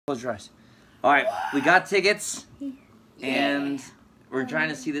Close your eyes. All right, we got tickets, and we're trying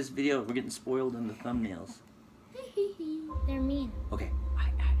to see this video. We're getting spoiled in the thumbnails. They're mean. Okay.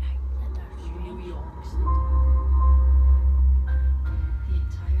 The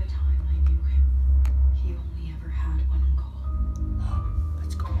entire time I knew him, he only ever had one goal.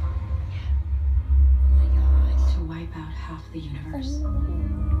 Let's go. Oh my God. To wipe out half the universe.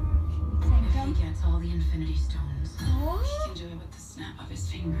 If he gets all the Infinity Stones, he can do it with the snap of his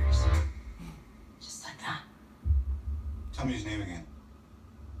fingers. Just like that. Tell me his name again.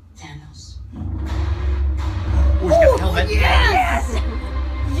 Thanos. Oh, he's got a helmet. Yes!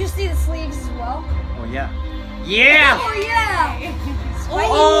 Did you see the sleeves as well? Oh, yeah. Yeah! Oh, yeah!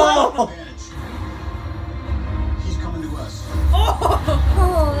 Oh! He's coming to us.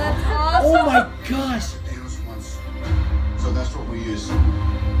 Oh, that's awesome. Oh, my gosh. Thanos wants. So that's what we use.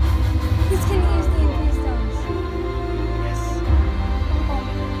 He's gonna use the Infinity Stones. Yes. Oh.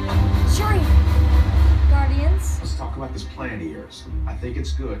 Shuri. Guardians. Let's talk about this plan of yours. I think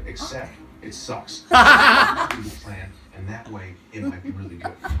it's good, except it sucks. Do the plan, and that way it might be really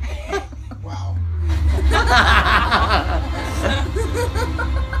good. Wow.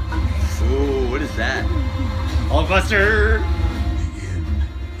 Ooh, what is that? Hulkbuster! Begin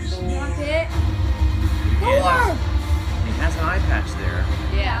is near. Rocket. Yes. Thor. He has an eye patch there.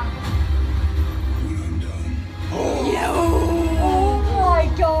 Yeah. One undone. Oh my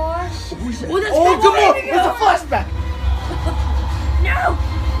gosh. Who's that? Oh, that's Oh, good. come on! There we It's a go. flashback! No!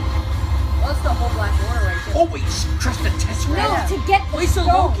 Well, that's the whole Black Order right there. Oh, wait, she crushed the Tesseract. No, to get the Wait, so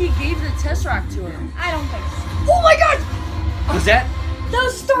stone. Loki gave the Tesseract to him? I don't think so. Oh my God! Who's that?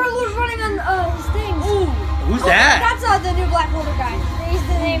 Those Star-Lord running on his things. Ooh! Who's that? That's the new Black Order guy.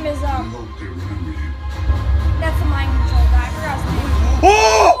 The name is I hope they remember you. that's the mind control guy. I forgot his name. Oh!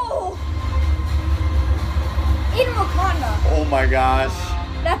 Oh! In Wakanda. Oh my gosh.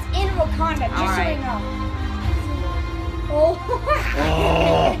 That's in Wakanda, just so Alright. you know. Oh.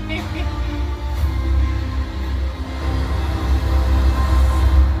 Oh.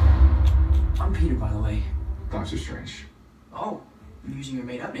 I'm Peter, by the way. Doctor Strange. Oh, I'm using your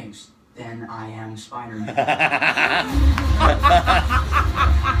made-up names. Then I am Spider-Man.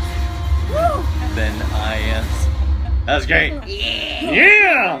 Then I am. That was great.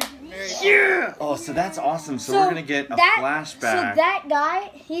 Yeah! Yeah! Oh, so that's awesome. So we're gonna get a flashback. So that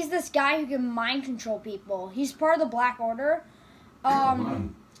guy, he's this guy who can mind control people. He's part of the Black Order.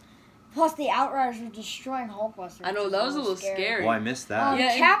 Plus the Outriders were destroying Hulkbuster. I know, which that was a little scary. scary. Oh, I missed that.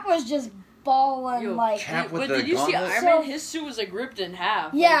 Yeah, Cap was just balling Yo, like. Cap with but the did you see gauntlet? Iron Man? His suit was like ripped in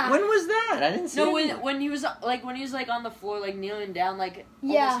half. Yeah. When was that? I didn't see No, it. when he was like on the floor, like kneeling down, like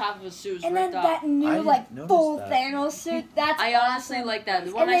Yeah. almost half of his suit was And then ripped off. that I new didn't like notice full that. Thanos suit. That's I honestly awesome. like that.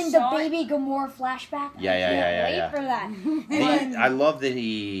 When And I then the saw baby Gamora flashback. Yeah, I yeah, can't yeah, wait for that. And I love that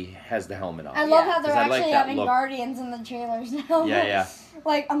he has the helmet on. I love how 'Cause they're I like actually that having look. Guardians in the trailers now. Yeah, yeah.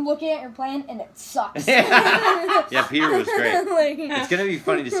 Like, I'm looking at your plan and it sucks. Yeah, Peter was great. Like, It's gonna be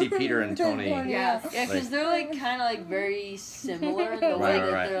funny to see Peter and Tony. Yeah. Yeah, Like- because they're like kind of like very similar in the way Right,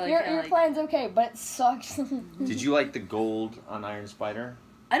 that right. they're like. your kinda, like plan's okay, but it sucks. Did you like the gold on Iron Spider?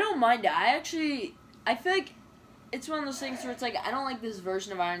 I don't mind it. I feel like it's one of those things where it's like I don't like this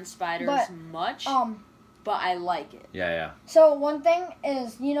version of Iron Spider But, as much, but I like it. Yeah, yeah. So, one thing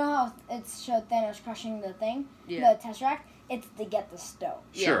is, you know how it showed Thanos crushing the thing? Yeah. The Tesseract? It's to get the stone.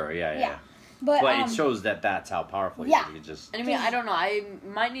 Sure, yeah, yeah. Yeah. But, But it shows that that's how powerful he yeah. is. You could just... And I mean, I don't know. I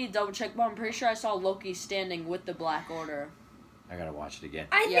might need to double check, but I'm pretty sure I saw Loki standing with the Black Order. I gotta watch it again.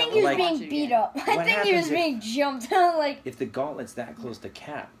 I Yeah, think he was like- being Watch it beat again. up. I What think he was happens if- being jumped. Like, If the gauntlet's that close to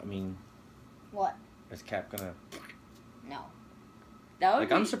Cap, I mean, what? is Cap gonna... No. That would Like,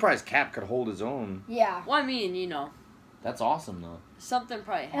 be. I'm surprised Cap could hold his own. Yeah. Well, I mean, you know, That's awesome, though. something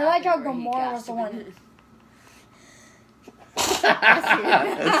probably happened. I like how where he Gamora got was the to- one.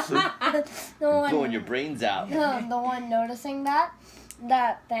 That's The one, blowing your brains out. the one noticing that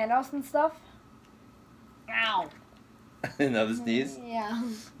Thanos and stuff. Ow. Another sneeze? Yeah.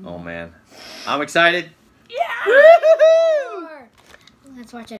 Oh, man. I'm excited. Yeah. Woo-hoo-hoo! Let's watch it.